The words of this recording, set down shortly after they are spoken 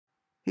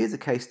Here's a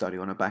case study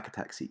on a back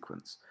attack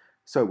sequence.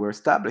 So we're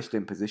established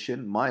in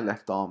position, my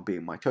left arm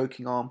being my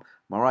choking arm,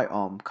 my right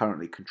arm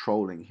currently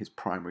controlling his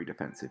primary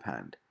defensive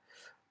hand.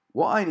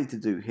 What I need to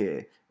do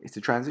here is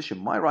to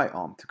transition my right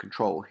arm to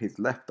control his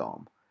left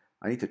arm.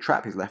 I need to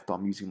trap his left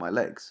arm using my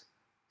legs.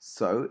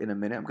 So in a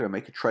minute I'm going to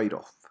make a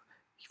trade-off.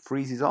 He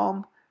frees his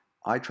arm,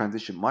 I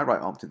transition my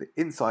right arm to the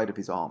inside of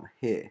his arm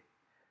here.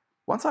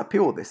 Once I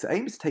peel this, the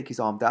aim is to take his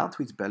arm down to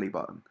his belly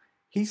button.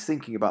 He's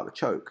thinking about the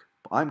choke,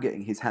 but I'm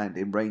getting his hand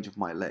in range of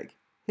my leg,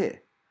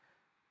 here.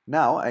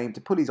 Now I aim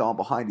to pull his arm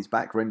behind his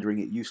back, rendering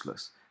it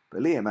useless,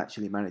 but Liam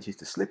actually manages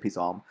to slip his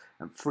arm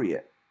and free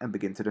it and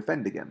begin to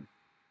defend again.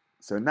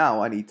 So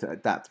now I need to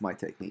adapt my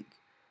technique.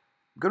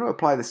 I'm going to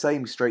apply the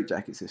same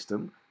straitjacket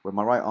system, where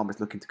my right arm is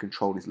looking to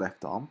control his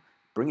left arm,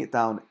 bring it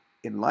down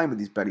in line with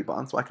his belly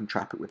button so I can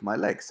trap it with my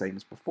leg, same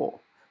as before.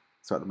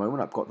 So at the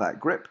moment I've got that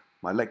grip,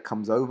 my leg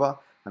comes over,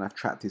 and I've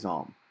trapped his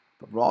arm.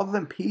 But rather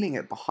than peeling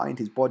it behind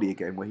his body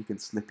again where he can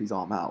slip his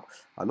arm out,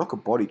 I lock a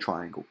body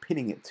triangle,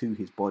 pinning it to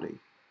his body.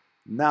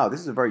 Now this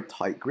is a very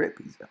tight grip,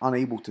 he's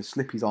unable to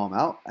slip his arm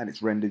out and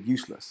it's rendered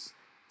useless.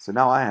 So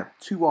now I have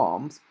two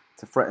arms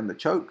to threaten the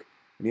choke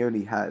and he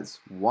only has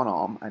one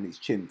arm and his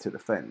chin to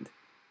defend.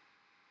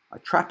 I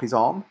trap his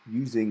arm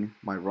using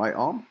my right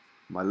arm,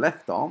 my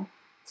left arm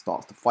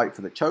starts to fight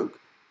for the choke.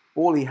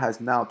 All he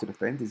has now to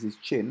defend is his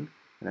chin,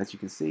 and as you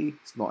can see,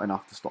 it's not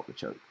enough to stop the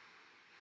choke.